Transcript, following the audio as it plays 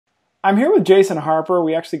I'm here with Jason Harper.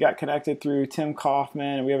 We actually got connected through Tim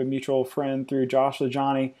Kaufman, and we have a mutual friend through Josh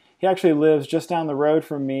LaJohnny. He actually lives just down the road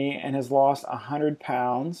from me and has lost 100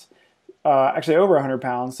 pounds, actually over 100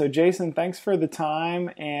 pounds. So, Jason, thanks for the time,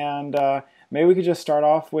 and maybe we could just start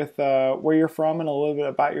off with where you're from and a little bit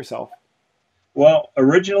about yourself. Well,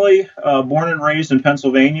 originally born and raised in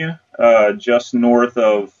Pennsylvania, just north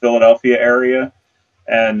of Philadelphia area,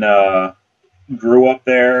 and grew up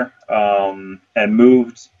there and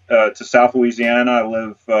moved to South Louisiana. I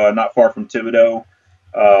live not far from Thibodaux.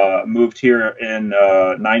 Moved here in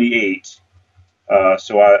 '98,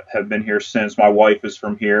 so I have been here since. My wife is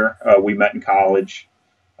from here. We met in college.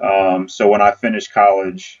 So when I finished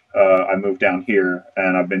college, I moved down here,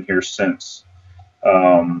 and I've been here since.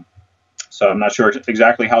 So I'm not sure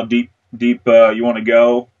exactly how deep you want to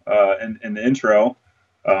go in the intro,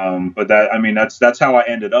 but that's how I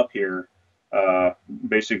ended up here.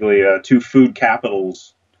 Basically, two food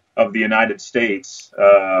capitals of the United States,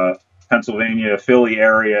 Pennsylvania, Philly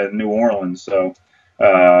area, and New Orleans. So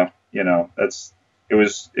it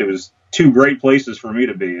was two great places for me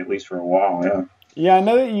to be, at least for a while. Yeah. Yeah, I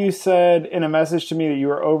know that you said in a message to me that you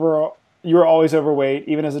were always overweight,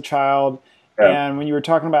 even as a child. Yeah. And when you were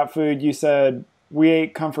talking about food, you said we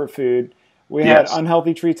ate comfort food. We had Yes.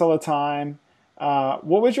 unhealthy treats all the time.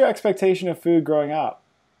 What was your expectation of food growing up?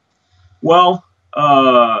 Well,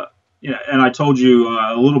 and I told you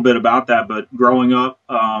a little bit about that, but growing up,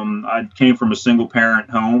 I came from a single parent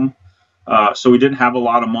home. So we didn't have a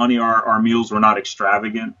lot of money. Our meals were not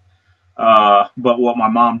extravagant. But what my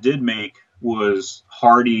mom did make was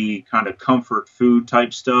hearty kind of comfort food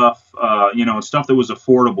type stuff, and stuff that was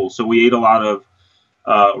affordable. So we ate a lot of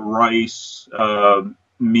rice,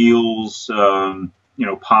 meals,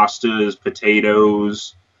 pastas,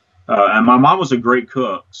 potatoes. And my mom was a great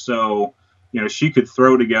cook. So, she could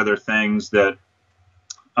throw together things that,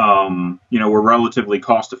 were relatively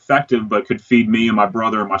cost effective, but could feed me and my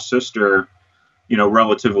brother and my sister,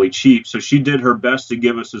 relatively cheap. So she did her best to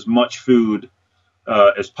give us as much food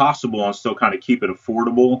as possible and still kind of keep it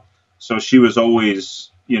affordable. So she was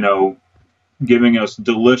always, giving us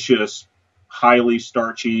delicious, highly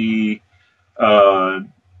starchy,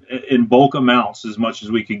 in bulk amounts as much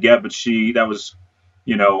as we could get. But that was,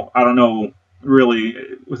 I don't know, really,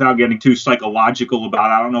 without getting too psychological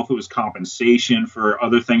about it, I don't know if it was compensation for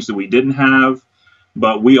other things that we didn't have,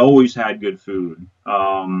 but we always had good food.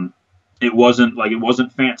 It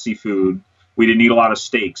wasn't fancy food. We didn't eat a lot of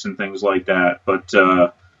steaks and things like that, but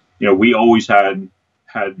we always had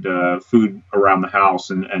food around the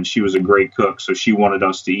house, and she was a great cook, so she wanted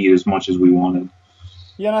us to eat as much as we wanted.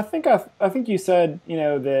 Yeah, and I think you said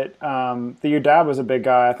that your dad was a big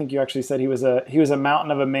guy. I think you actually said he was a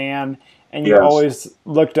mountain of a man, and you Yes. always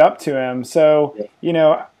looked up to him. So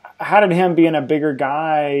Yeah. how did him being a bigger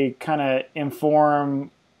guy kind of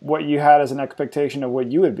inform what you had as an expectation of what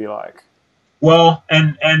you would be like? Well,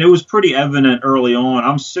 and it was pretty evident early on.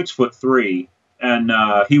 I'm 6'3", and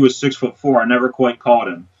he was 6'4". I never quite caught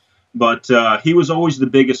him, but he was always the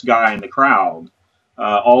biggest guy in the crowd.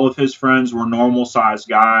 All of his friends were normal sized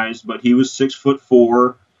guys, but he was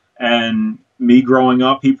 6'4", and me growing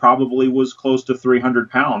up, he probably was close to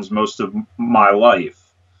 300 pounds most of my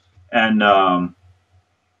life. And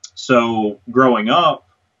so growing up,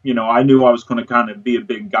 I knew I was going to kind of be a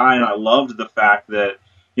big guy, and I loved the fact that,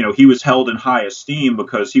 he was held in high esteem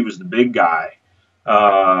because he was the big guy.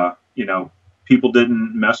 People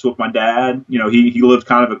didn't mess with my dad. He lived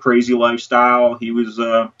kind of a crazy lifestyle.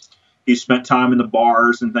 He spent time in the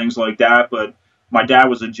bars and things like that, but my dad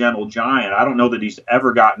was a gentle giant. I don't know that he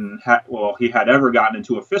had ever gotten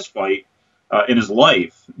into a fist fight in his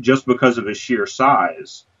life just because of his sheer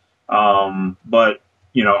size. But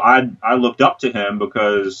I looked up to him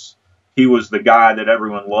because he was the guy that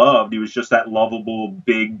everyone loved. He was just that lovable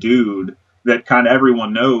big dude that kind of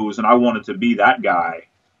everyone knows, and I wanted to be that guy.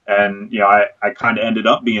 And I kind of ended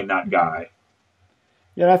up being that guy.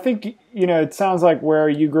 Yeah, and I think it sounds like where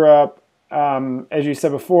you grew up, as you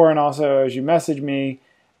said before, and also as you messaged me,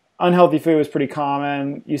 unhealthy food was pretty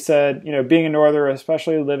common. You said, being a northerner,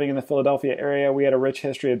 especially living in the Philadelphia area, we had a rich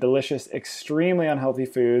history of delicious, extremely unhealthy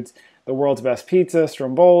foods. The world's best pizza,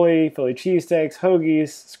 stromboli, Philly cheesesteaks, hoagies,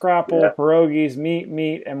 scrapple, pierogies,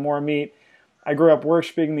 meat, and more meat. I grew up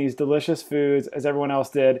worshiping these delicious foods as everyone else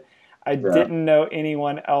did. I didn't know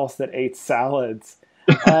anyone else that ate salads.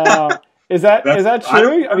 Is that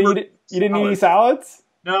true? I mean, you didn't eat any salads?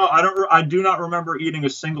 No, I do not remember eating a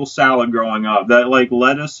single salad growing up. That, like,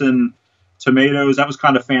 lettuce and tomatoes, that was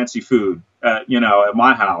kind of fancy food. At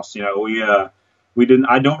my house, we didn't.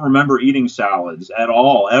 I don't remember eating salads at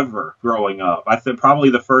all ever growing up. I think probably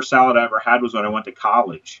the first salad I ever had was when I went to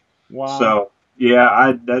college. Wow. So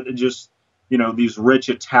yeah, that just, these rich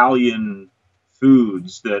Italian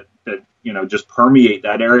foods that just permeate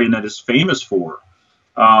that area and that is famous for.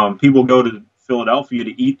 People go to Philadelphia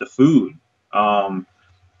to eat the food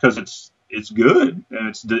because it's good,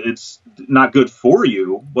 and it's not good for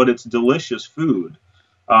you, but it's delicious food.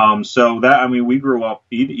 So that, I mean, we grew up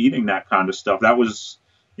eating that kind of stuff. That was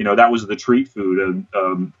the treat food,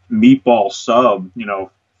 a meatball sub,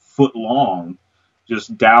 foot long,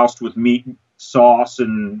 just doused with meat sauce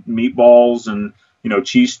and meatballs, and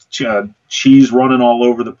cheese running all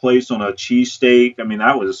over the place on a cheesesteak. I mean,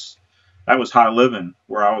 that was high living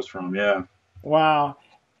where I was from. Yeah. Wow.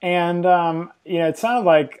 And it sounded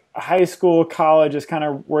like high school, college is kind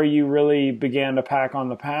of where you really began to pack on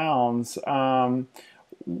the pounds.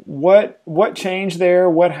 What changed there?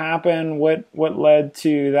 What happened? What led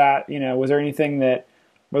to that? Were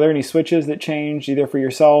there any switches that changed either for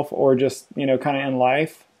yourself or just kind of in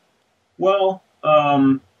life? Well,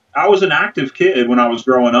 I was an active kid when I was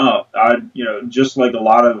growing up. Just like a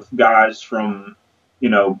lot of guys from,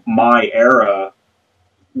 my era,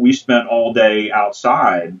 we spent all day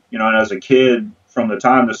outside, and as a kid, from the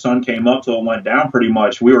time the sun came up till it went down, pretty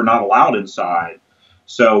much, we were not allowed inside.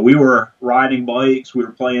 So we were riding bikes, we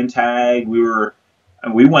were playing tag,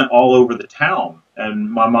 and we went all over the town, and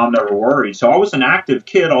my mom never worried. So I was an active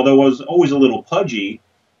kid, although I was always a little pudgy.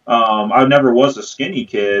 I never was a skinny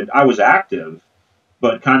kid. I was active,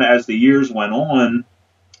 but kind of as the years went on,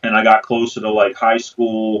 and I got closer to like high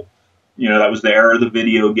school, that was the era of the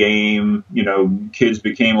video game. Kids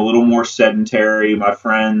became a little more sedentary. My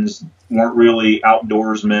friends weren't really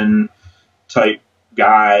outdoorsmen type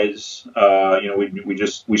guys.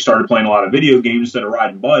 We started playing a lot of video games instead of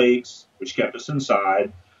riding bikes, which kept us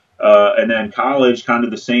inside. And then college, kind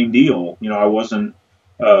of the same deal. I wasn't.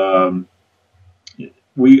 My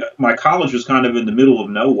college was kind of in the middle of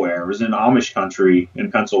nowhere. It was in Amish country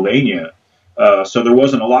in Pennsylvania, so there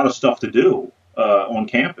wasn't a lot of stuff to do on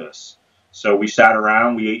campus. So we sat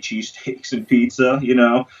around, we ate cheesesteaks and pizza,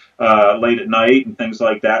 late at night and things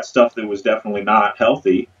like that. Stuff that was definitely not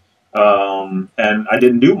healthy. And I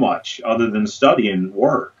didn't do much other than study and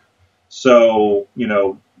work. So,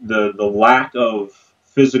 the lack of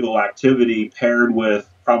physical activity paired with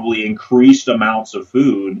probably increased amounts of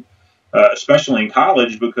food, especially in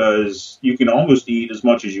college, because you can almost eat as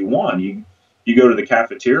much as you want. You go to the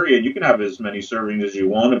cafeteria and you can have as many servings as you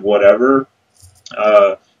want of whatever.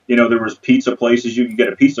 There was pizza places you could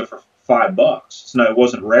get a pizza for $5. So it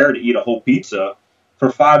wasn't rare to eat a whole pizza for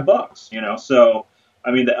 $5. So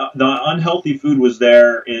I mean, the unhealthy food was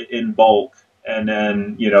there in bulk, and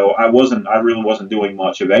then I really wasn't doing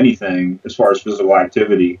much of anything as far as physical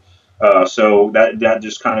activity. So that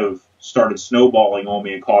just kind of started snowballing on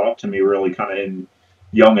me and caught up to me really kind of in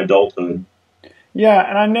young adulthood. Yeah,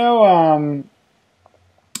 and I know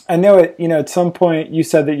at some point you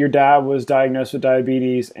said that your dad was diagnosed with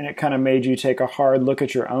diabetes, and it kind of made you take a hard look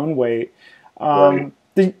at your own weight. Right.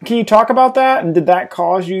 Can you talk about that? And did that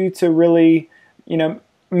cause you to really,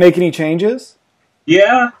 make any changes?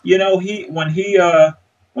 Yeah, when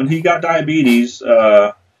he got diabetes,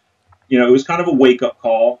 it was kind of a wake up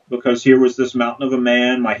call, because here was this mountain of a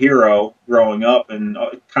man, my hero growing up, and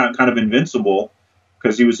kind of invincible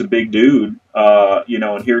because he was a big dude,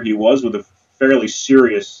 and here he was with a fairly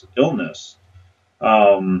serious illness.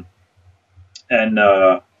 And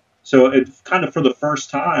so it kind of, for the first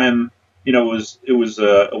time, it was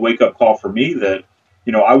a wake up call for me that,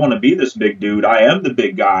 I want to be this big dude. I am the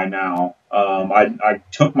big guy now. I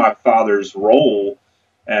took my father's role,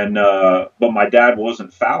 and but my dad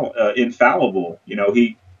wasn't infallible.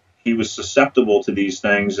 He was susceptible to these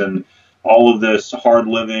things, and all of this hard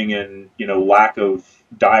living and lack of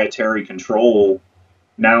dietary control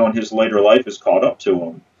now in his later life has caught up to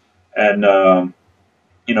him. And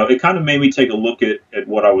it kind of made me take a look at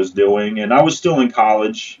what I was doing, and I was still in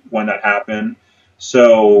college when that happened.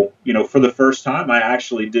 So, for the first time, I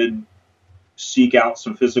actually did seek out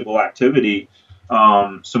some physical activity.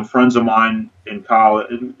 Some friends of mine in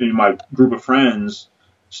college, in my group of friends,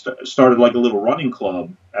 started like a little running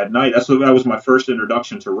club at night. That was my first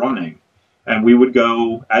introduction to running. And we would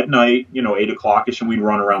go at night, 8 o'clock-ish, and we'd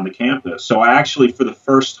run around the campus. So I actually, for the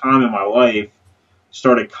first time in my life,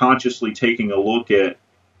 started consciously taking a look at,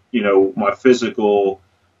 my physical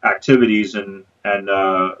activities and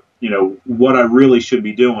what I really should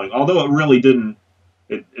be doing. Although it really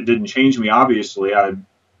it didn't change me. Obviously, I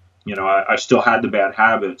still had the bad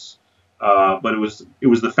habits, but it was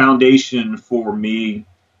the foundation for me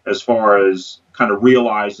as far as kind of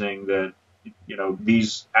realizing that,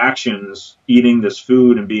 these actions, eating this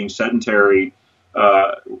food and being sedentary,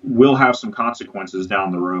 will have some consequences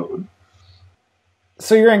down the road.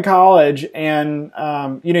 So you're in college, and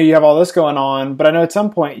you have all this going on, but I know at some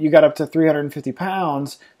point you got up to 350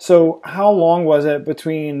 pounds. So how long was it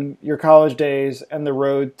between your college days and the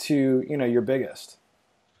road to your biggest?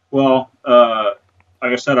 Well,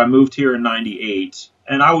 like I said, I moved here in '98,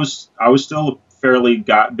 and I was still a fairly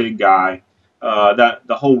big guy. That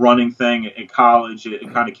the whole running thing in college,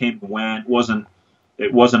 it kind of came and went.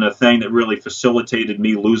 It wasn't a thing that really facilitated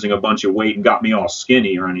me losing a bunch of weight and got me all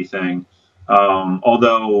skinny or anything.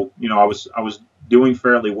 Although I was doing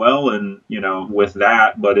fairly well, and with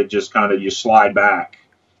that, but it just kind of, you slide back.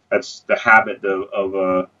 That's the habit of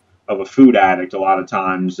a food addict. A lot of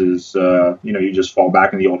times is you just fall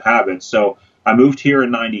back in the old habits. So I moved here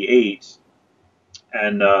in '98,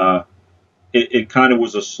 and it kind of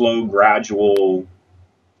was a slow, gradual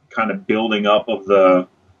kind of building up of the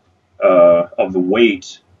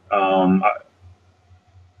weight.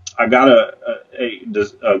 I got a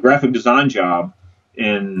graphic design job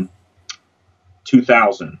in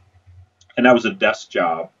 2000, and that was a desk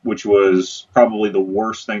job, which was probably the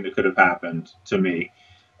worst thing that could have happened to me.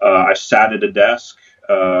 I sat at a desk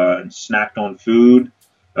and snacked on food.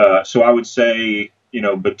 So I would say,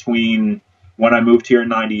 between when I moved here in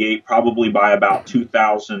 '98, probably by about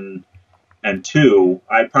 2002,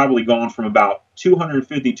 I'd probably gone from about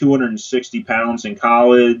 250, 260 pounds in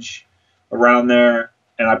college, around there,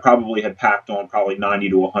 and I probably had packed on probably 90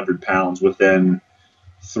 to 100 pounds within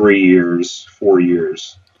 3 years, 4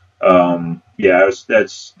 years. Yeah,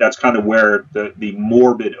 that's kind of where the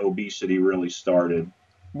morbid obesity really started.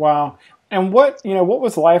 Wow. And what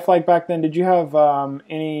was life like back then? Did you have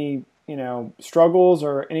any, struggles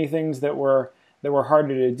or any things that were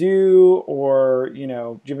harder to do, or, do you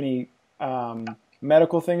have any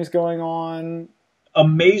medical things going on?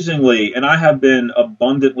 Amazingly, and I have been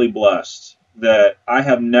abundantly blessed that I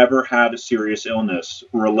have never had a serious illness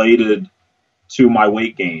related to my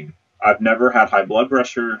weight gain. I've never had high blood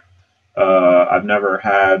pressure. I've never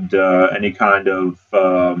had any kind of,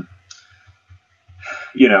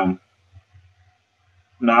 you know,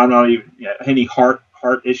 not even any heart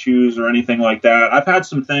issues or anything like that. I've had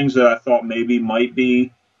some things that I thought maybe might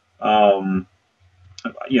be, um,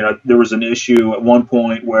 there was an issue at one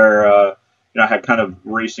point where, I had kind of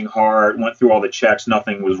racing heart, went through all the checks,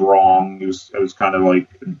 nothing was wrong. It was kind of like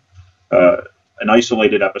an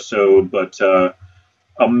isolated episode, but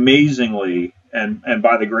amazingly, and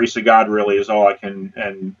by the grace of God, really is all I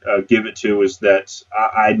can give it to, is that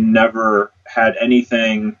I never had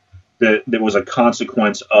anything that was a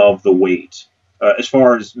consequence of the weight, as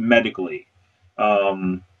far as medically.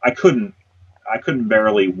 I couldn't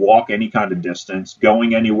barely walk any kind of distance.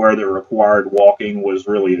 Going anywhere that required walking was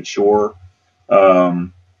really a chore.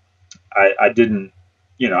 Um, I didn't,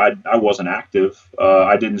 I wasn't active.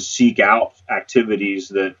 I didn't seek out activities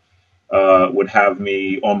that would have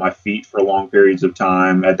me on my feet for long periods of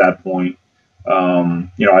time at that point.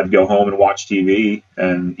 I'd go home and watch TV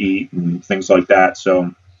and eat and things like that.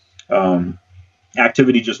 So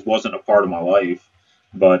activity just wasn't a part of my life.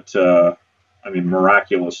 But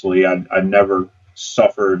miraculously, I never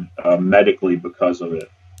suffered medically because of it.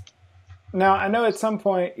 Now, I know at some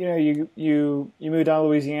point, you moved down to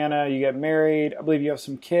Louisiana, you get married, I believe you have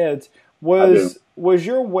some kids. I do. Was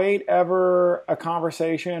your weight ever a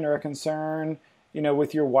conversation or a concern,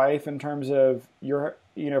 with your wife in terms of your,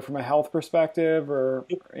 from a health perspective or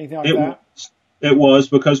anything like It that? it was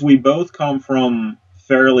because we both come from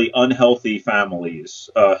fairly unhealthy families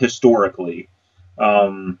historically.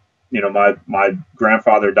 My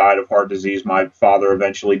grandfather died of heart disease. My father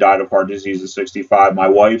eventually died of heart disease at 65. My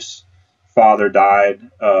wife's father died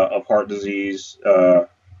of heart disease, of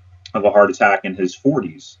a heart attack in his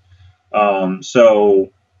 40s. So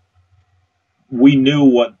we knew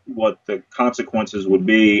what the consequences would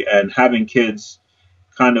be, and having kids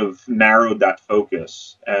kind of narrowed that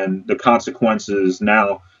focus and the consequences.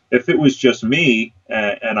 Now, if it was just me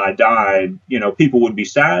and I died, people would be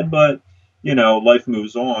sad, but life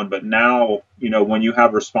moves on. But now, when you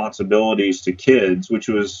have responsibilities to kids,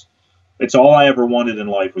 it's all I ever wanted in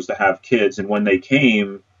life, was to have kids. And when they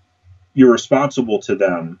came, you're responsible to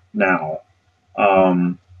them now.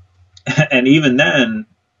 Um, and even then,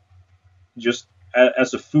 just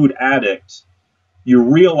as a food addict, you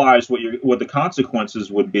realize what the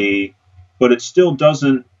consequences would be, but it still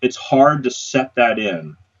doesn't. It's hard to set that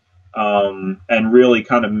in, and really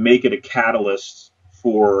kind of make it a catalyst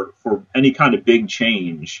for any kind of big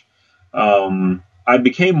change. I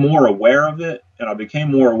became more aware of it, and I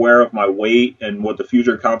became more aware of my weight and what the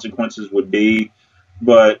future consequences would be.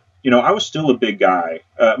 But I was still a big guy.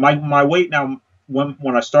 My weight now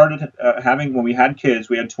when I started when we had kids,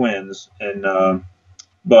 we had twins, and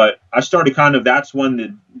but I started that's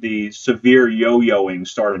when the severe yo-yoing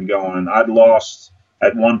started going. I'd lost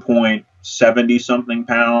at one point 70 something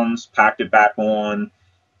pounds, packed it back on,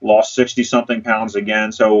 lost 60 something pounds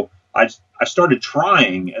again. So I started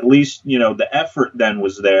trying, at least, the effort then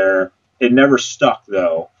was there. It never stuck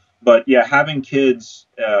though. But yeah, having kids,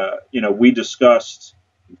 we discussed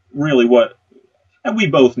really and we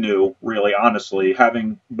both knew, really, honestly,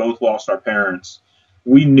 having both lost our parents,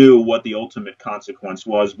 we knew what the ultimate consequence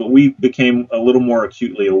was, but we became a little more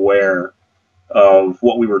acutely aware of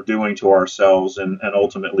what we were doing to ourselves, and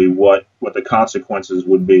ultimately what the consequences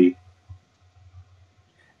would be.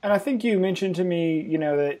 And I think you mentioned to me,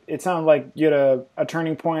 that it sounded like you had a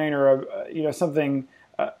turning point or something,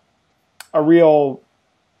 a real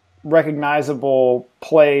recognizable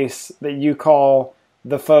place that you call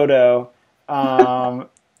the photo.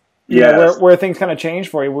 Yes. Where things kind of changed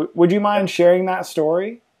for you. Would you mind sharing that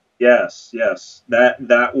story? Yes.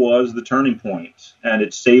 That was the turning point, and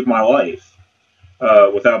it saved my life.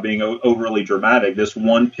 Without being overly dramatic, this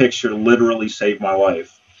one picture literally saved my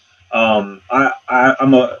life. I'm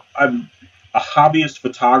a hobbyist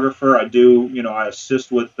photographer. I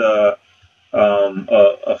assist with a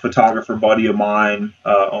photographer buddy of mine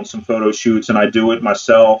on some photo shoots, and I do it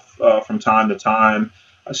myself from time to time.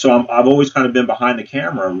 So I've always kind of been behind the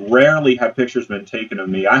camera. Rarely have pictures been taken of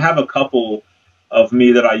me. I have a couple of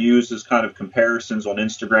me that I use as kind of comparisons on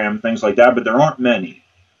Instagram, things like that, but there aren't many.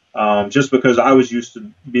 Just because I was used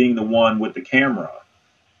to being the one with the camera.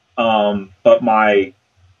 But my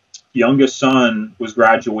youngest son was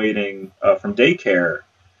graduating from daycare,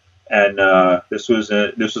 and this was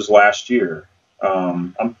last year.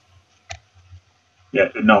 I'm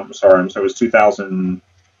sorry. It was 2000.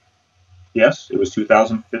 Yes, it was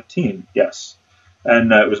 2015. Yes,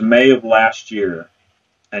 and it was May of last year,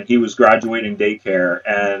 and he was graduating daycare,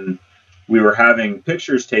 and we were having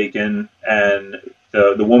pictures taken, and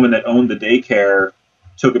the woman that owned the daycare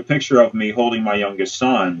took a picture of me holding my youngest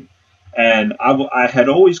son. And I had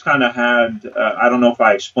always kind of had, I don't know if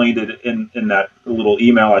I explained it in that little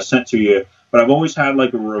email I sent to you, but I've always had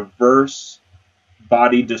like a reverse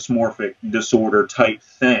body dysmorphic disorder type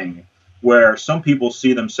thing, where some people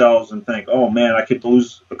see themselves and think, oh man, I could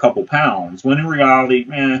lose a couple pounds, when in reality,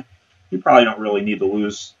 man, you probably don't really need to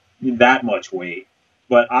lose that much weight.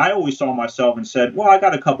 But I always saw myself and said, well, I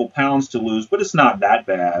got a couple pounds to lose, but it's not that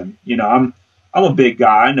bad. I'm a big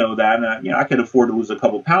guy. I know that. And, I could afford to lose a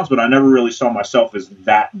couple pounds, but I never really saw myself as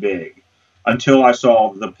that big until I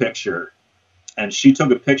saw the picture. And she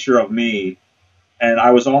took a picture of me, and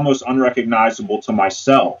I was almost unrecognizable to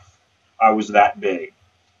myself. I was that big.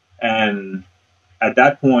 And at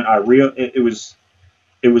that point, it was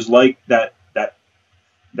like that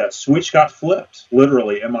switch got flipped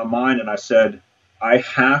literally in my mind. And I said, I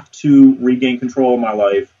have to regain control of my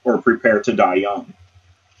life or prepare to die young.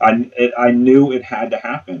 I knew it had to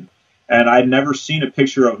happen. And I'd never seen a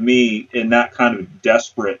picture of me in that kind of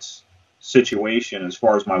desperate situation as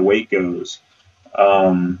far as my weight goes.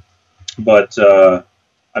 But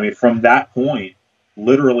from that point,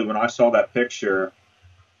 literally when I saw that picture,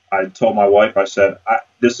 I told my wife, I said,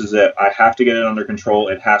 this is it. I have to get it under control.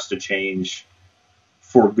 It has to change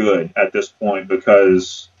for good at this point,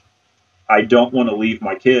 because I don't want to leave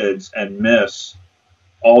my kids and miss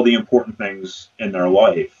all the important things in their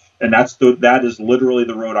life. And that is literally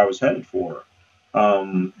the road I was headed for.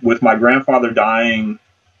 With my grandfather dying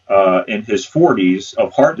in his 40s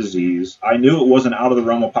of heart disease, I knew it wasn't out of the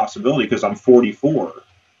realm of possibility, because I'm 44.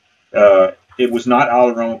 It was not out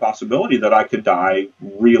of the realm of possibility that I could die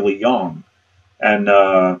really young. And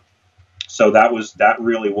so that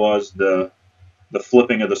really was the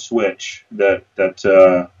flipping of the switch that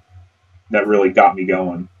really got me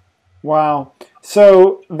going. Wow.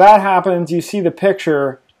 So that happens. You see the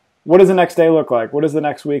picture. What does the next day look like? What does the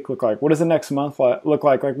next week look like? What does the next month look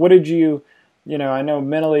like? Like, what did you I know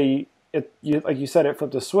mentally, like you said, it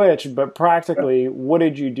flipped a switch, but practically, what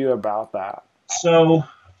did you do about that? So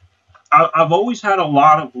I've always had a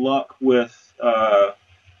lot of luck with a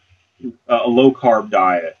low carb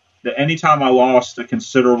diet. That anytime I lost a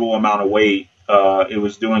considerable amount of weight, it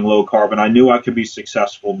was doing low carb, and I knew I could be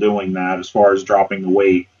successful doing that as far as dropping the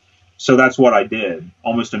weight. So that's what I did.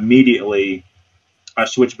 Almost immediately, I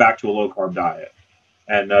switched back to a low carb diet,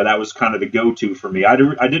 and that was kind of the go-to for me. I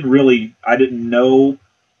didn't know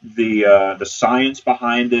the science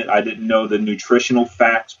behind it. I didn't know the nutritional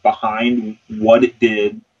facts behind what it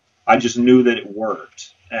did. I just knew that it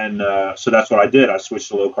worked, and so that's what I did. I switched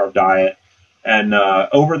to a low carb diet, and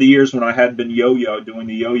over the years when I had been doing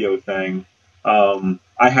the yo-yo thing,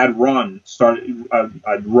 I I had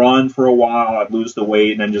I'd run for a while, I'd lose the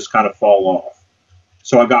weight, and then just kind of fall off.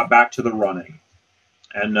 So I got back to the running.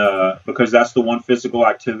 And because that's the one physical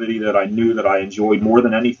activity that I knew that I enjoyed more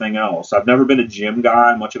than anything else. I've never been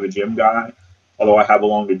much of a gym guy, although I have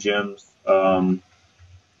belonged to gyms.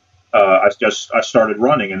 I started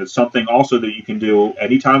running, and it's something also that you can do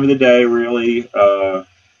any time of the day, really.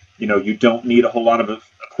 You don't need a whole lot of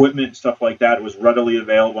equipment and stuff like that. It was readily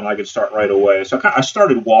available, and I could start right away. So I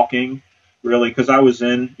started walking, really, because I was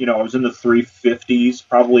in the 350s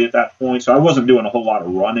probably at that point. So I wasn't doing a whole lot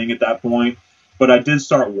of running at that point, but I did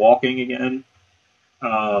start walking again.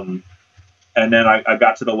 And then I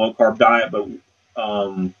got to the low carb diet, but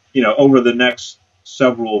over the next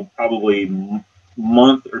several probably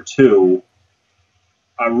month or two,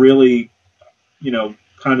 I really,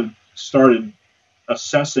 kind of started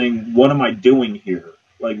assessing, what am I doing here?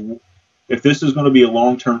 Like, if this is going to be a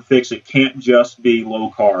long-term fix, it can't just be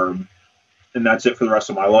low carb and that's it for the rest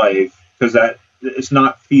of my life, because it's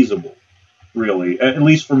not feasible, really, at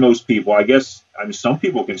least for most people. I guess, some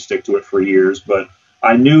people can stick to it for years, but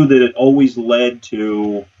I knew that it always led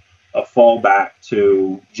to a fallback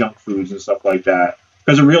to junk foods and stuff like that,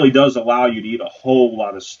 because it really does allow you to eat a whole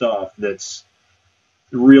lot of stuff that's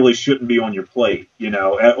really shouldn't be on your plate,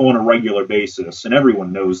 on a regular basis, and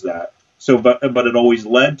everyone knows that. So, but it always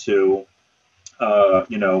led to,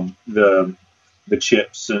 the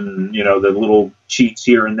chips and the little cheats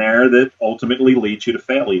here and there that ultimately lead you to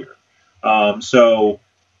failure. So,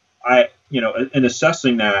 in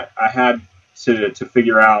assessing that, I had to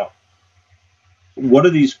figure out, what are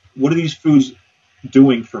these foods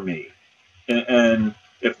doing for me, and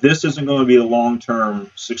if this isn't going to be the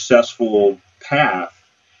long-term successful path,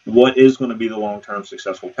 what is going to be the long-term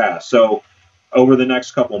successful path? So over the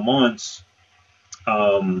next couple months,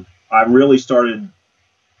 I really started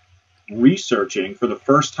researching for the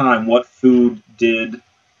first time what food did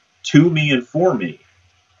to me and for me.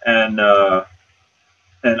 And I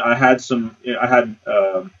had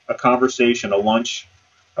a conversation, a lunch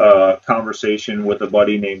conversation with a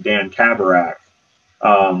buddy named Dan Kabarak,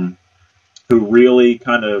 who really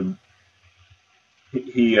kind of,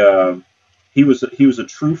 he was a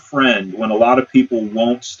true friend when a lot of people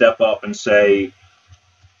won't step up and say,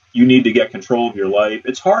 you need to get control of your life.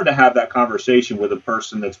 It's hard to have that conversation with a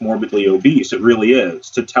person that's morbidly obese. It really is.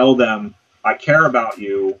 To tell them, I care about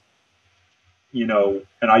you, and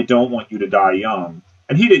I don't want you to die young.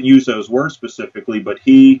 And he didn't use those words specifically, but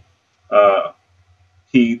he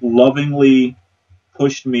lovingly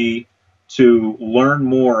pushed me to learn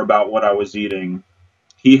more about what I was eating.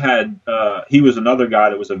 He was another guy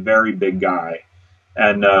that was a very big guy,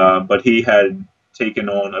 and but he had taken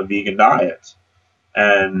on a vegan diet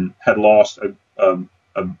and had lost a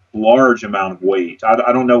large amount of weight.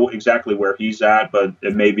 I don't know exactly where he's at, but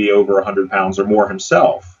it may be over 100 pounds or more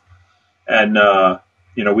himself. And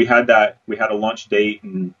we had a lunch date,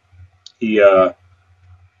 and he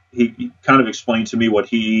kind of explained to me what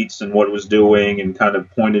he eats and what it was doing, and kind of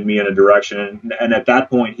pointed me in a direction. And at that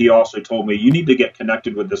point, he also told me, you need to get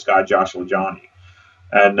connected with this guy, Josh Lajani.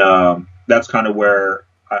 And that's kind of where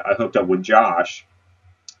I hooked up with Josh.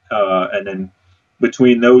 And then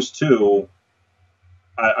between those two,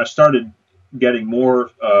 I started getting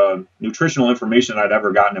more nutritional information than I'd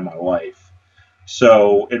ever gotten in my life.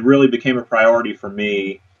 So it really became a priority for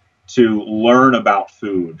me to learn about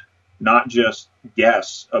food, not just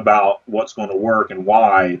guess about what's going to work and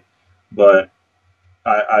why, but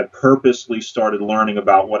I purposely started learning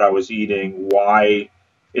about what I was eating, why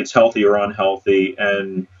it's healthy or unhealthy,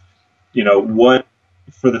 and, what,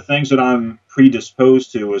 for the things that I'm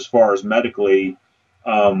predisposed to as far as medically,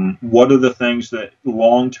 what are the things that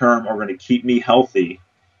long-term are going to keep me healthy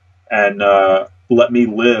and let me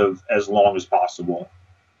live as long as possible.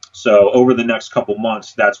 So over the next couple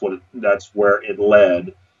months, that's where it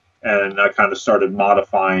led. And I kind of started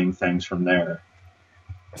modifying things from there.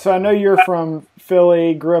 So I know you're from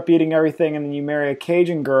Philly, grew up eating everything, and then you marry a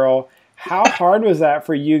Cajun girl. How hard was that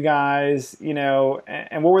for you guys,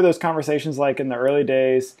 and what were those conversations like in the early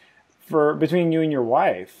days between you and your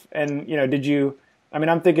wife? And, did you,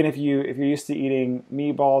 I'm thinking if you're used to eating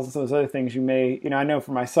meatballs and some of those other things, you may, I know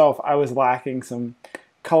for myself, I was lacking some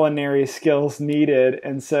culinary skills needed.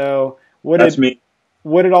 And so what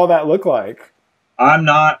did all that look like? I'm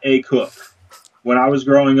not a cook. When I was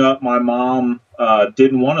growing up, my mom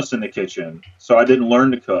didn't want us in the kitchen, so I didn't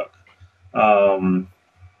learn to cook.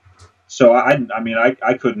 So I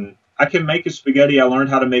couldn't. I can make a spaghetti. I learned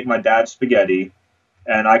how to make my dad's spaghetti,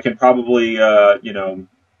 and I can probably,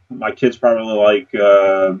 my kids probably like,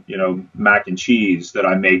 mac and cheese that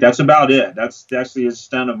I make. That's about it. That's the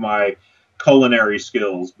extent of my culinary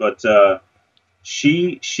skills, but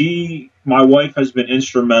my wife has been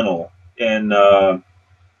instrumental in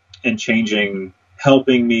changing,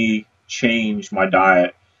 helping me change my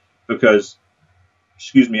diet because,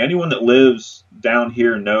 excuse me, anyone that lives down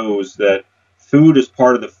here knows that food is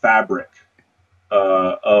part of the fabric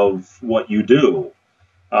of what you do.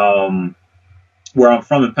 Um, where I'm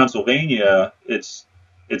from in Pennsylvania, it's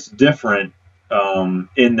different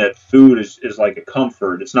in that food is like a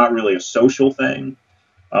comfort. It's not really a social thing.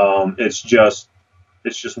 It's just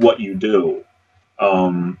what you do.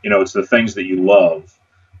 It's the things that you love.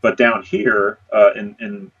 But down here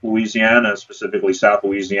in Louisiana, specifically South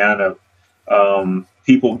Louisiana,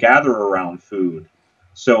 people gather around food.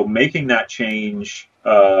 So making that change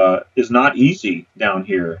is not easy down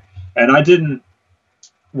here. And I didn't,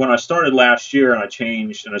 when I started last year and I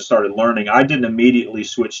changed and I started learning, I didn't immediately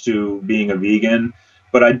switch to being a vegan,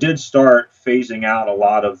 but I did start phasing out a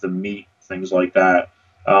lot of the meat, things like that,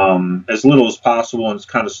 as little as possible, and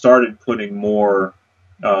kind of started putting more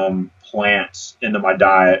plants into my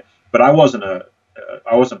diet. But I wasn't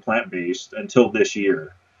plant-based until this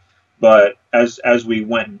year. But as we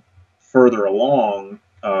went further along,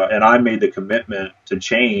 and I made the commitment to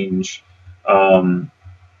change,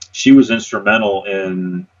 she was instrumental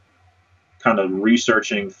in kind of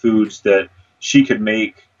researching foods that she could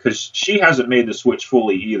make because she hasn't made the switch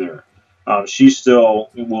fully either. She still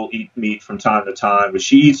will eat meat from time to time, but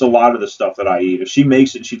she eats a lot of the stuff that I eat. If she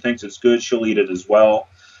makes it and she thinks it's good, she'll eat it as well.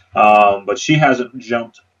 But she hasn't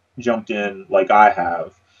jumped in like I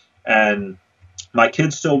have. And my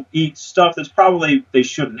kids still eat stuff that's probably they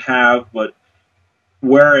shouldn't have, but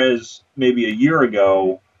whereas maybe a year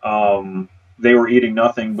ago, they were eating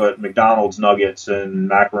nothing but McDonald's nuggets and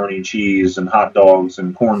macaroni and cheese and hot dogs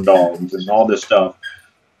and corn dogs and all this stuff.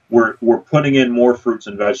 We're putting in more fruits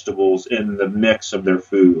and vegetables in the mix of their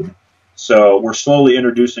food. So we're slowly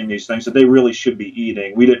introducing these things that they really should be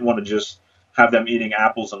eating. We didn't want to just have them eating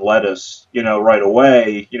apples and lettuce, right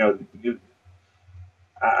away.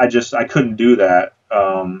 I couldn't do that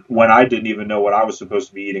when I didn't even know what I was supposed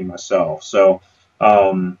to be eating myself. So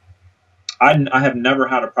I have never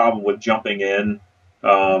had a problem with jumping in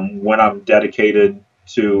when I'm dedicated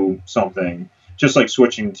to something, just like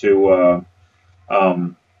switching to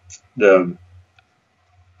the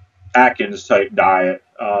Atkins type diet.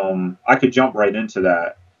 I could jump right into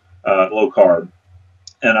that low carb,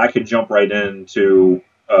 and I could jump right into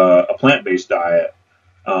a plant-based diet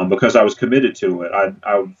because I was committed to it.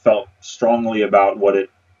 I felt strongly about what it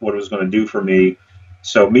was going to do for me.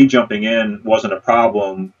 So me jumping in wasn't a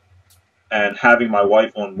problem, and having my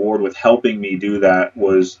wife on board with helping me do that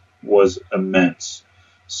was immense.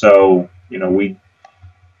 So we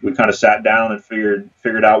kind of sat down and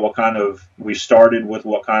figured out we started with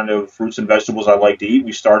what kind of fruits and vegetables I like to eat.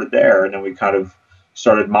 We started there, and then we kind of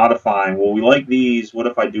started modifying. Well, we like these. What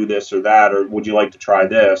if I do this or that? Or would you like to try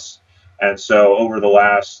this? And so over the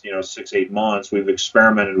last 6-8 months, we've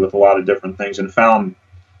experimented with a lot of different things and found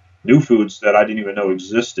new foods that I didn't even know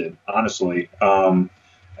existed, honestly,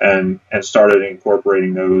 and started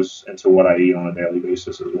incorporating those into what I eat on a daily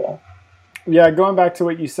basis as well. Yeah, going back to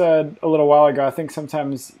what you said a little while ago, I think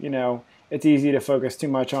sometimes, it's easy to focus too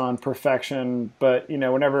much on perfection, but,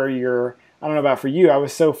 whenever I don't know about for you, I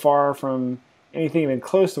was so far from anything even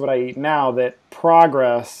close to what I eat now that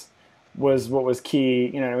progress was what was key.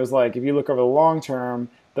 It was like, if you look over the long term,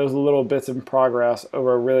 those little bits of progress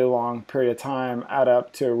over a really long period of time add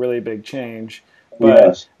up to a really big change.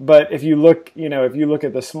 Yes. But if you look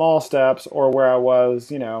at the small steps or where I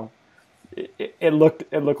was, it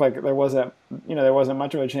looked like there wasn't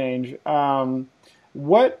much of a change.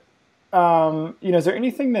 Is there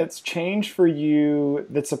anything that's changed for you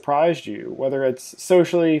that surprised you, whether it's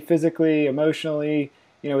socially, physically, emotionally,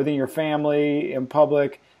 within your family, in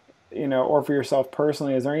public, or for yourself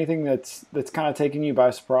personally? Is there anything that's kind of taken you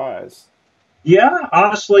by surprise? Yeah,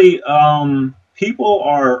 honestly, people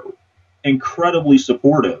are incredibly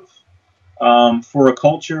supportive for a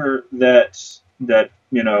culture that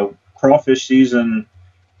crawfish season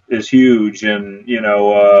is huge,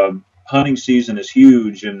 and hunting season is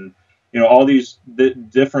huge, and all these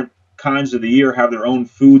different kinds of the year have their own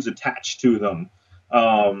foods attached to them.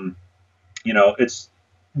 It's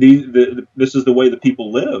this is the way that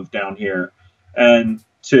people live down here, and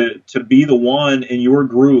to be the one in your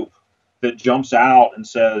group that jumps out and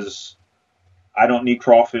says, I don't need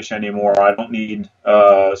crawfish anymore. I don't need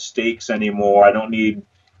steaks anymore. I don't need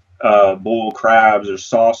boiled crabs or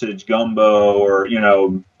sausage gumbo or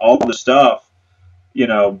all the stuff.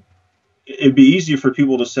 It'd be easy for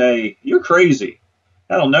people to say, you're crazy.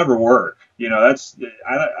 That'll never work. I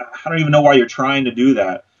don't even know why you're trying to do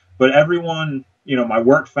that. but everyone, my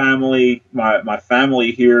work family, my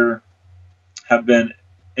family here have been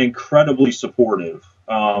incredibly supportive.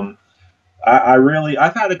 I've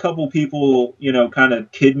had a couple people, kind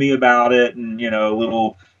of kid me about it and,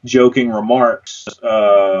 little joking remarks.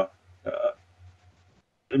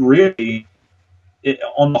 Really,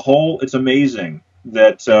 on the whole, it's amazing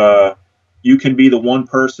that you can be the one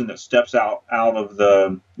person that steps out of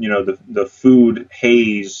the, the food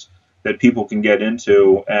haze that people can get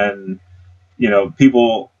into, and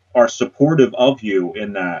people are supportive of you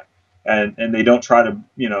in that, and they don't try to,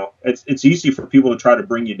 it's easy for people to try to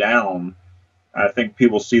bring you down. I think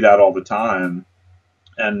people see that all the time,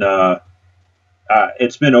 and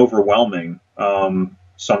it's been overwhelming.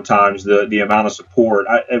 Sometimes the amount of support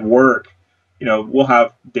at work, we'll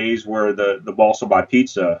have days where the boss will buy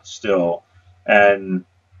pizza still, and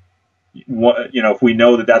if we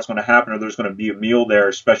know that that's going to happen, or there's going to be a meal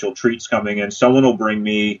there, special treats coming in, someone will bring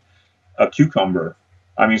me a cucumber.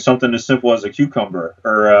 I mean, something as simple as a cucumber.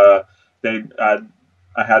 Or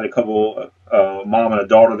I had a couple, mom and a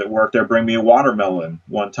daughter that worked there, bring me a watermelon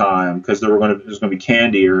one time because there was going to be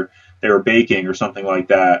candy, or they were baking or something like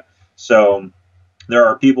that. So there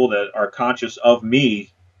are people that are conscious of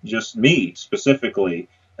me, just me specifically,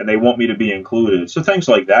 and they want me to be included. So things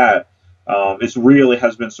like that. It really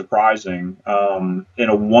has been surprising in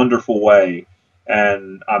a wonderful way,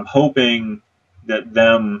 and I'm hoping that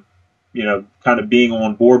them, kind of being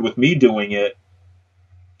on board with me doing it,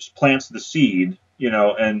 just plants the seed,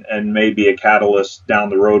 and maybe a catalyst down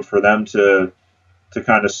the road for them to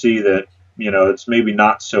kind of see that, it's maybe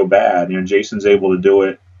not so bad. Jason's able to do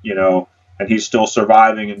it, and he's still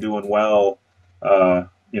surviving and doing well.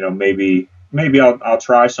 Maybe I'll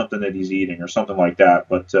try something that he's eating or something like that.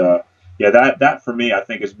 But yeah, that for me, I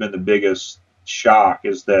think has been the biggest shock,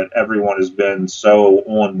 is that everyone has been so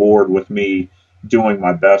on board with me doing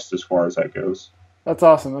my best as far as that goes. That's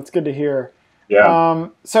awesome. That's good to hear. Yeah.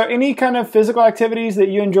 So any kind of physical activities that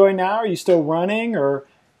you enjoy now? Are you still running, or?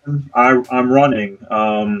 I'm running.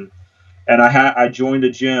 And I joined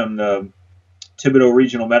a gym. The Thibodeau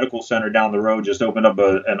Regional Medical Center down the road just opened up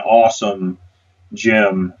an awesome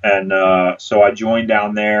gym. And so I joined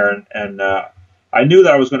down there, and I knew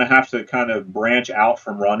that I was going to have to kind of branch out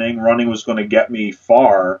from running. Running was going to get me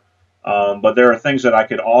far. But there are things that I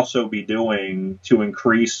could also be doing to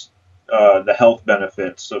increase the health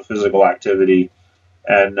benefits of physical activity.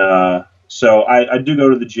 And so I do go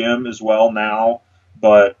to the gym as well now,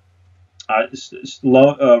 but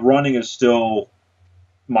running is still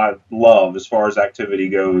my love as far as activity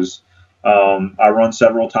goes. I run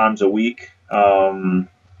several times a week.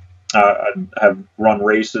 I have run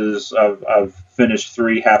races. I've finished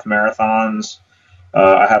 3 half marathons.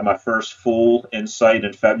 I have my first full in sight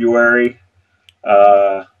in February.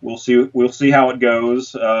 We'll see how it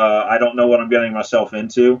goes. I don't know what I'm getting myself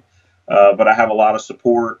into, but I have a lot of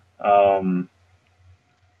support.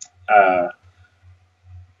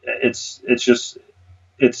 It's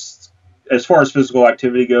as far as physical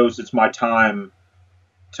activity goes, it's my time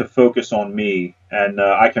to focus on me, and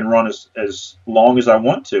I can run as long as I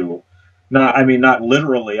want to. Not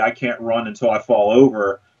literally. I can't run until I fall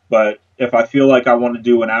over, but if I feel like I want to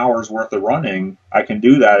do an hour's worth of running, I can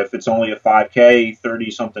do that. If it's only a 5K,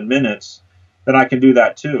 30 something minutes, then I can do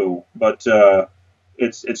that too. But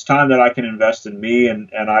it's time that I can invest in me, and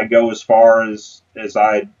I go as far as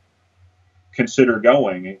I consider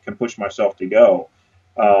going and can push myself to go.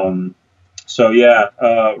 So yeah,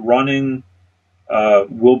 running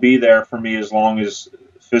will be there for me as long as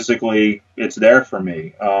physically it's there for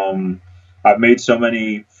me. I've made so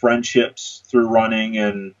many friendships through running,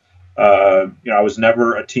 and I was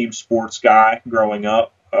never a team sports guy growing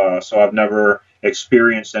up, so I've never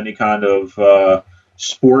experienced any kind of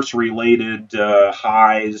sports related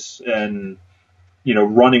highs, and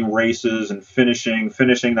running races and finishing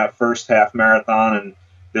that first half marathon and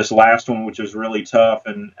this last one, which was really tough,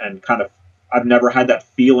 and kind of, I've never had that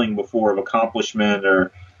feeling before of accomplishment,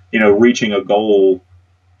 or reaching a goal.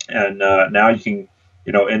 And now you can,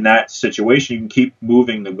 in that situation, you can keep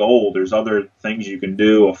moving the goal. There's other things you can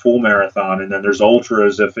do, a full marathon, and then there's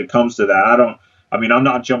ultras if it comes to that. I'm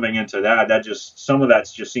not jumping into that. Some of that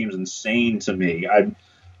just seems insane to me.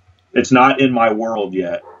 It's not in my world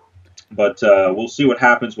yet, but we'll see what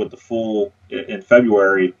happens with the full in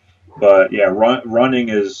February. But yeah, running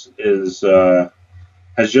has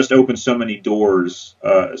just opened so many doors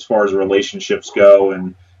as far as relationships go,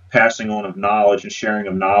 and passing on of knowledge and sharing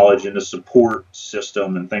of knowledge, and the support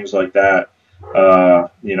system and things like that. I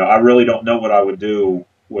really don't know what I would do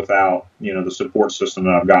without, the support system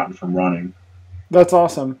that I've gotten from running. That's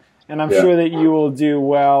awesome. And I'm sure that you will do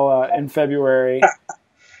well in February.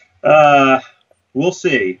 Uh, we'll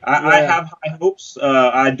see. I Yeah. have high hopes.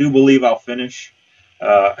 I do believe I'll finish.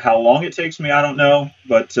 How long it takes me, I don't know,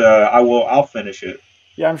 but I will. I'll finish it.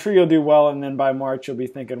 Yeah, I'm sure you'll do well, and then by March you'll be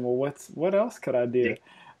thinking, well, what else could I do?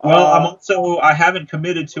 Well, Uh, I haven't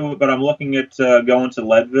committed to it, but I'm looking at going to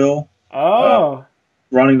Leadville, uh, oh,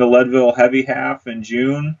 running the Leadville heavy half in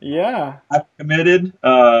June. yeah. I've committed.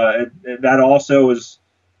 That also is,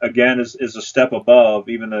 again, is a step above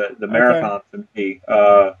even the Okay. marathon for me.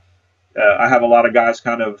 I have a lot of guys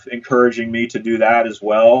kind of encouraging me to do that as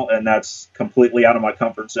well, and that's completely out of my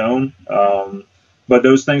comfort zone. But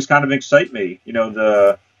those things kind of excite me. You know,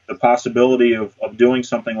 the possibility of doing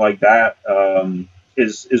something like that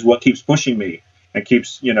is what keeps pushing me and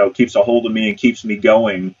keeps a hold of me and keeps me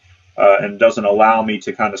going. And doesn't allow me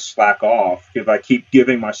to kind of slack off. If I keep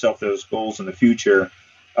giving myself those goals in the future,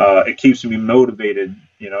 it keeps me motivated.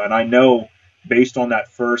 And I know based on that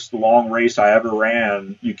first long race I ever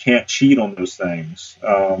ran, you can't cheat on those things.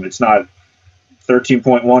 It's not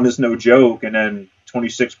 13.1 is no joke, and then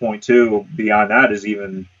 26.2 beyond that is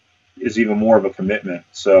even more of a commitment.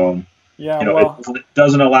 So Yeah, it well,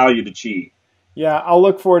 doesn't allow you to cheat. yeah, I'll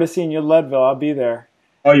look forward to seeing you at Leadville. I'll be there.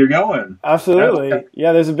 Oh, you're going? Okay. Absolutely.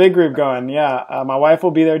 Yeah, there's a big group going. Yeah, my wife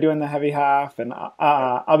will be there doing the heavy half, and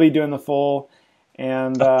I'll be doing the full.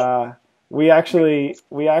 And we actually,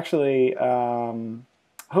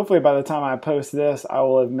 hopefully by the time I post this, I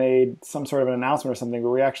will have made some sort of an announcement or something. But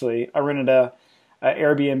I rented a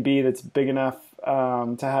Airbnb that's big enough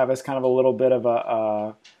to have as kind of a little bit of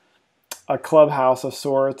a clubhouse of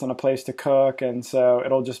sorts and a place to cook, and so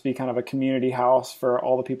it'll just be kind of a community house for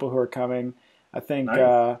all the people who are coming. I think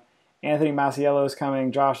Nice. Anthony Masiello is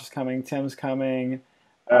coming, Josh is coming, Tim's coming,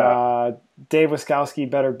 Yeah. uh, Dave Wiskowski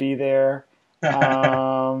better be there,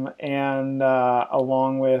 and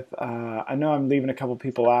along with I know I'm leaving a couple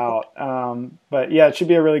people out, but yeah, it should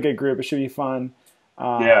be a really good group. It should be fun.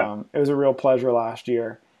 Yeah. It was a real pleasure last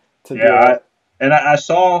year to Yeah, do it. I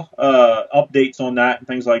saw updates on that and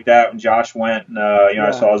things like that when Josh went, and I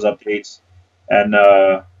Yeah, saw his updates, and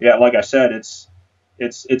yeah, like I said, it's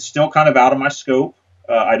still kind of out of my scope.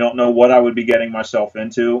 I don't know what I would be getting myself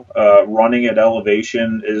into. Running at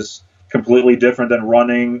elevation is completely different than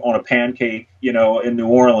running on a pancake, in New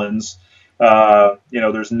Orleans.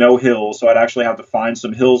 There's no hills, so I'd actually have to find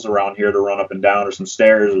some hills around here to run up and down, or some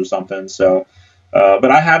stairs or something. So, but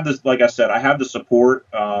I have this, like I said, I have the support.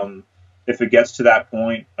 If it gets to that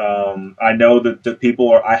point, I know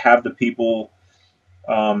that I have the people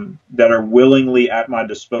that are willingly at my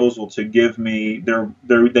disposal to give me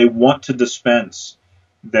they want to dispense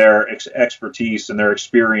their expertise and their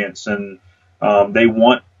experience, and they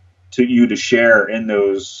want you to share in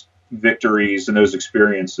those victories and those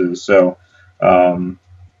experiences. So um,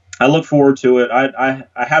 I look forward to it. I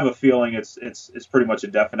have a feeling it's pretty much a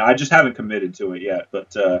definite. I just haven't committed to it yet,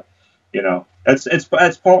 but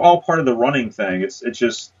it's all part of the running thing. It's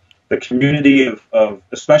just the community of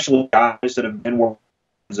especially guys that have been working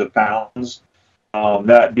of pounds.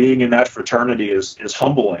 That being in that fraternity is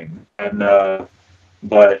humbling, and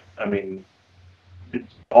but I mean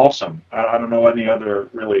it's awesome. I don't know any other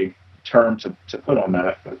really term to put on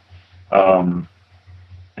that, but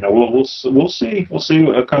we'll see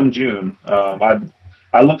come June.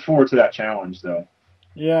 I look forward to that challenge though.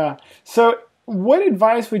 yeah. So, what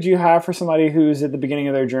advice would you have for somebody who's at the beginning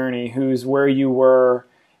of their journey, who's where you were,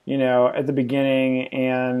 at the beginning,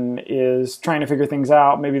 and is trying to figure things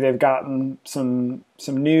out? Maybe they've gotten some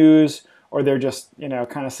news, or they're just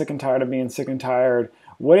kind of sick and tired of being sick and tired.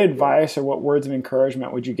 What advice or what words of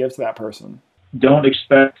encouragement would you give to that person? Don't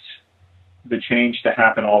expect the change to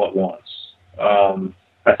happen all at once.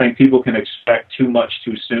 I think people can expect too much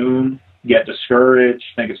too soon, get discouraged,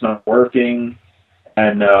 think it's not working,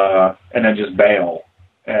 and then just bail.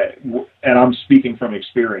 And I'm speaking from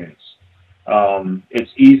experience.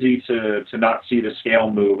 It's easy to not see the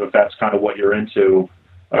scale move if that's kind of what you're into.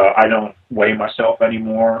 I don't weigh myself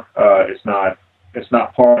anymore. It's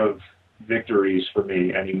not part of victories for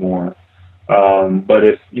me anymore. But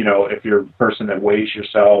if you're a person that weighs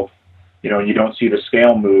yourself, and you don't see the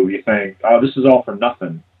scale move, you think, oh, this is all for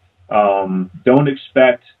nothing. Don't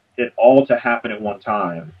expect it all to happen at one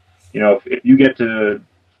time. If you get to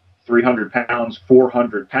 300 pounds,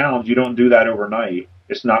 400 pounds, you don't do that overnight.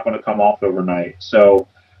 It's not going to come off overnight. So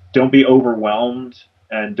don't be overwhelmed,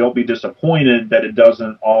 and don't be disappointed that it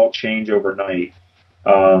doesn't all change overnight.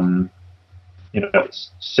 Um,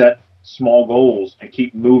 Set small goals and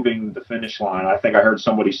keep moving the finish line. I think I heard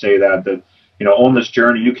somebody say that on this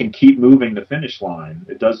journey you can keep moving the finish line.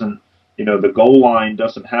 It doesn't, the goal line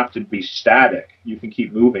doesn't have to be static. You can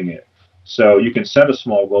keep moving it. So you can set a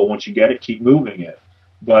small goal. Once you get it, keep moving it.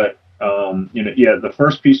 But yeah, the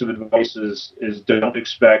first piece of advice is don't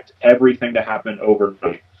expect everything to happen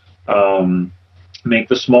overnight. Um, Make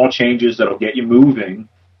the small changes that'll get you moving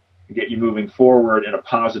forward in a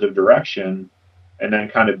positive direction, and then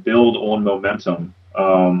kind of build on momentum.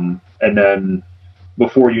 And then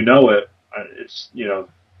before you know it, it's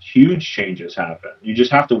huge changes happen. You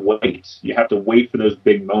just have to wait. You have to wait for those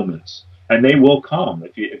big moments, and they will come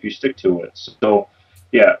if you stick to it. So,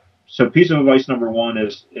 yeah. So, piece of advice number one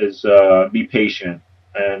is be patient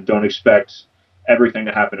and don't expect everything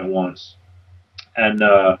to happen at once. And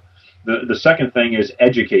the second thing is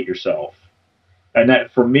educate yourself, and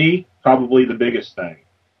that for me probably the biggest thing.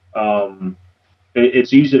 Um,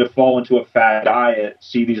 it's easy to fall into a fad diet,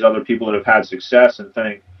 see these other people that have had success, and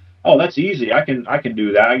think, "Oh, that's easy. I can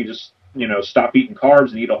do that. I can just stop eating carbs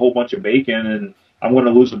and eat a whole bunch of bacon, and I'm going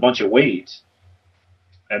to lose a bunch of weight."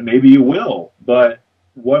 And maybe you will, but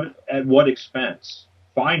at what expense?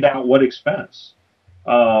 Find out what expense.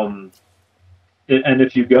 Um, and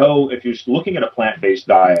if you're looking at a plant-based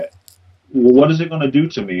diet, what is it going to do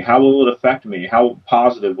to me? How will it affect me? How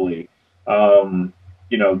positively? Um,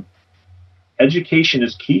 you know, Education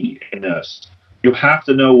is key in this. You have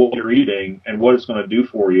to know what you're eating and what it's going to do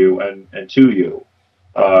for you and to you.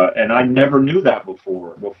 And I never knew that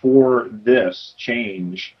before. Before this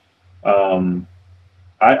change, um,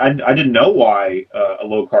 I didn't know why a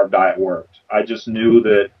low carb diet worked. I just knew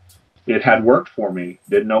that it had worked for me.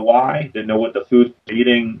 Didn't know why. Didn't know what the food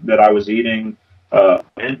eating that I was eating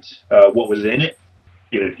meant. What was in it.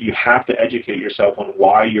 You have to educate yourself on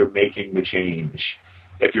why you're making the change.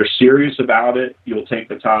 If you're serious about it, you'll take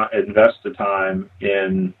the time, invest the time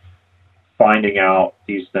in finding out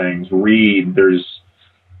these things. Read. There's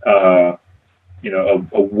a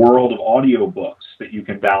world of audiobooks that you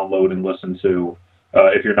can download and listen to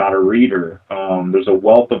if you're not a reader. There's a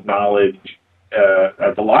wealth of knowledge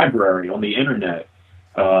at the library, on the internet.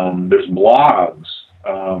 There's blogs.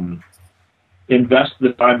 Invest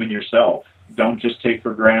the time in yourself. Don't just take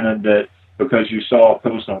for granted that because you saw a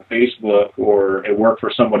post on Facebook or it worked for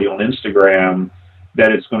somebody on Instagram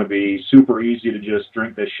that it's going to be super easy to just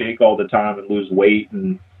drink this shake all the time and lose weight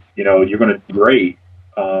and you're going to do great.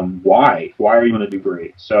 Why? Why are you going to do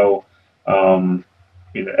great? So,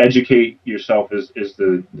 educate yourself is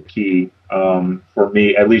the key for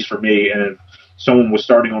me, at least for me. And if someone was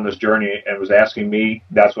starting on this journey and was asking me,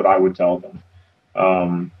 that's what I would tell them.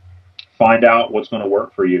 Find out what's going to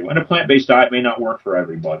work for you. And a plant-based diet may not work for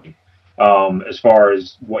everybody. As far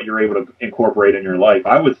as what you're able to incorporate in your life,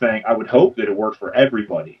 I would hope that it worked for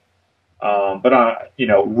everybody. But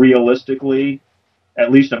realistically,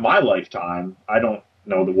 at least in my lifetime, I don't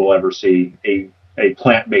know that we'll ever see a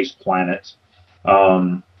plant-based planet.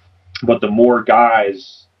 But the more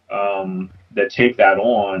guys that take that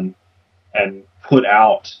on and put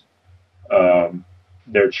out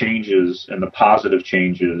their changes and the positive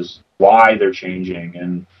changes, why they're changing,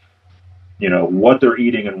 and what they're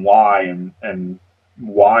eating and why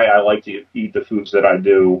I like to eat the foods that I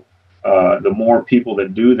do. The more people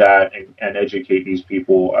that do that and educate these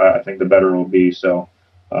people, I think the better it will be. So,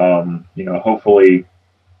 hopefully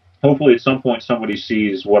at some point somebody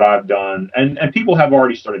sees what I've done, and people have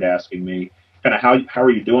already started asking me kind of how are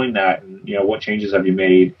you doing that, and what changes have you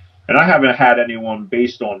made. And I haven't had anyone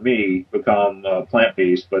based on me become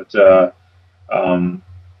plant-based, but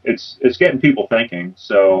it's getting people thinking.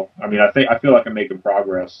 So, I feel like I'm making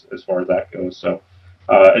progress as far as that goes. So,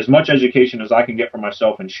 as much education as I can get for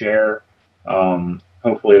myself and share,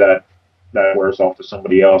 hopefully that wears off to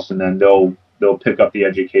somebody else, and then they'll pick up the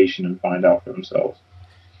education and find out for themselves.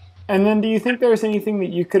 And then do you think there's anything that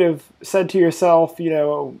you could have said to yourself,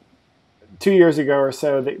 2 years ago or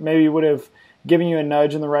so that maybe would have given you a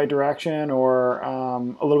nudge in the right direction, or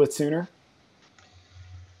a little bit sooner?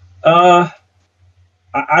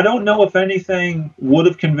 I don't know if anything would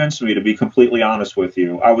have convinced me, to be completely honest with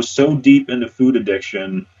you. I was so deep into food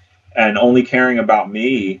addiction and only caring about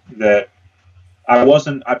me that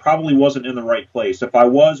I probably wasn't in the right place. If I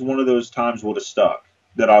was, one of those times would have stuck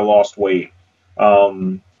that I lost weight.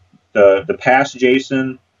 The past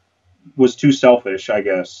Jason was too selfish, I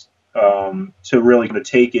guess, to really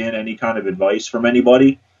take in any kind of advice from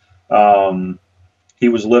anybody. He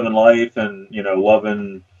was living life and,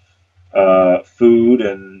 loving food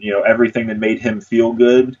and, everything that made him feel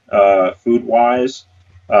good, food wise.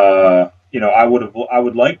 I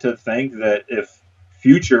would like to think that if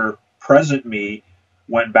future present me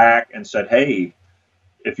went back and said, hey,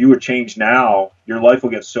 if you would change now, your life will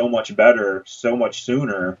get so much better, so much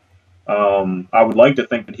sooner. I would like to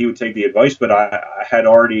think that he would take the advice, but I had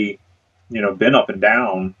already, been up and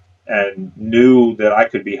down and knew that I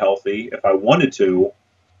could be healthy if I wanted to.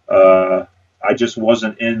 I just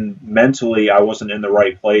wasn't mentally, I wasn't in the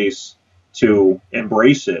right place to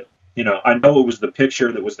embrace it. You know, I know it was the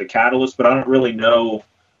picture that was the catalyst, but I don't really know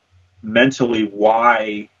mentally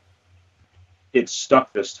why it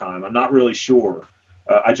stuck this time. I'm not really sure.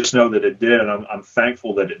 I just know that it did, and I'm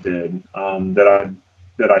thankful that it did.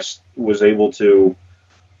 That I was able to,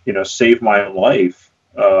 you know, save my own life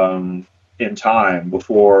in time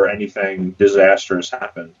before anything disastrous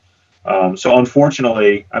happened. So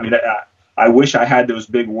unfortunately, I mean, I wish I had those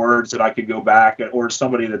big words that I could go back or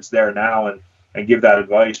somebody that's there now and give that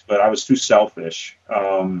advice, but I was too selfish,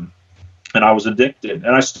 and I was addicted,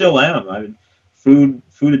 and I still am. I mean,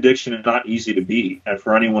 food addiction is not easy to beat, and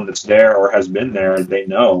for anyone that's there or has been there, they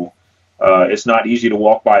know it's not easy to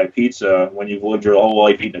walk by a pizza when you've lived your whole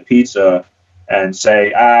life eating a pizza and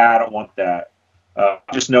say, I don't want that. I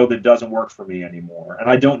just know that it doesn't work for me anymore, and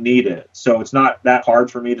I don't need it. So it's not that hard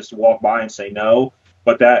for me just to walk by and say no,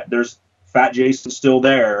 but that there's Fat Jason's still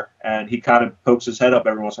there, and he kind of pokes his head up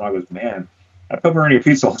every once in a while and goes, man, that pepperoni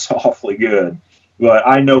pizza looks awfully good. But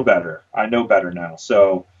I know better. I know better now.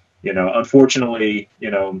 So, you know, unfortunately,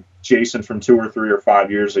 you know, Jason from 2 or 3 or 5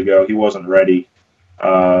 years ago, he wasn't ready.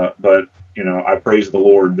 But, you know, I praise the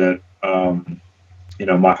Lord that, you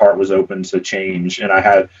know, my heart was open to change, and I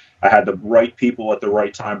had the right people at the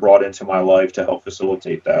right time brought into my life to help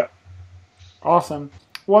facilitate that. Awesome.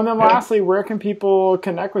 Well, and then lastly, where can people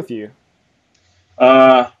connect with you?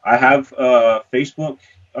 I have Facebook.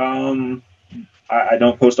 I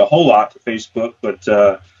don't post a whole lot to Facebook, but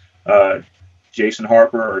Jason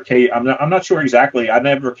Harper or Kate, I'm not sure exactly. I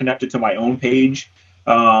never connected to my own page,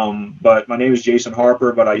 but my name is Jason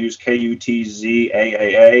Harper, but I use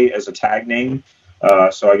KUTZAAA as a tag name,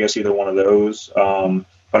 so I guess either one of those.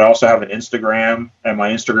 But I also have an Instagram, and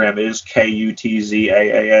my Instagram is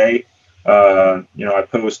KUTZAAA. You know, I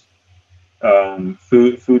post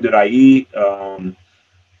food that I eat,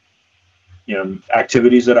 you know,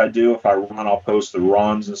 activities that I do. If I run, I'll post the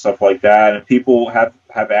runs and stuff like that. And people have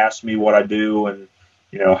asked me what I do and,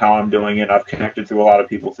 you know, how I'm doing it. I've connected through a lot of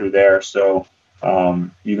people through there. So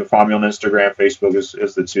you can find me on Instagram. Facebook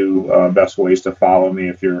is the two best ways to follow me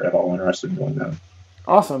if you're at all interested in doing that.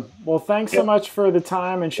 Awesome. Well, thanks so much for the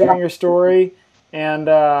time and sharing your story. And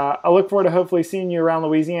I look forward to hopefully seeing you around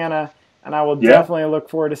Louisiana. And I will definitely look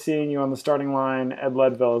forward to seeing you on the starting line at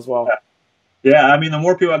Leadville as well. Yeah, I mean, the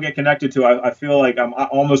more people I get connected to, I feel like I'm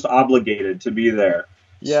almost obligated to be there.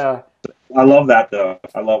 Yeah. I love that, though.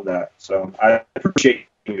 I love that. So I appreciate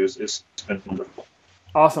you. It's been wonderful.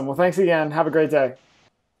 Awesome. Well, thanks again. Have a great day.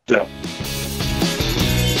 Yeah.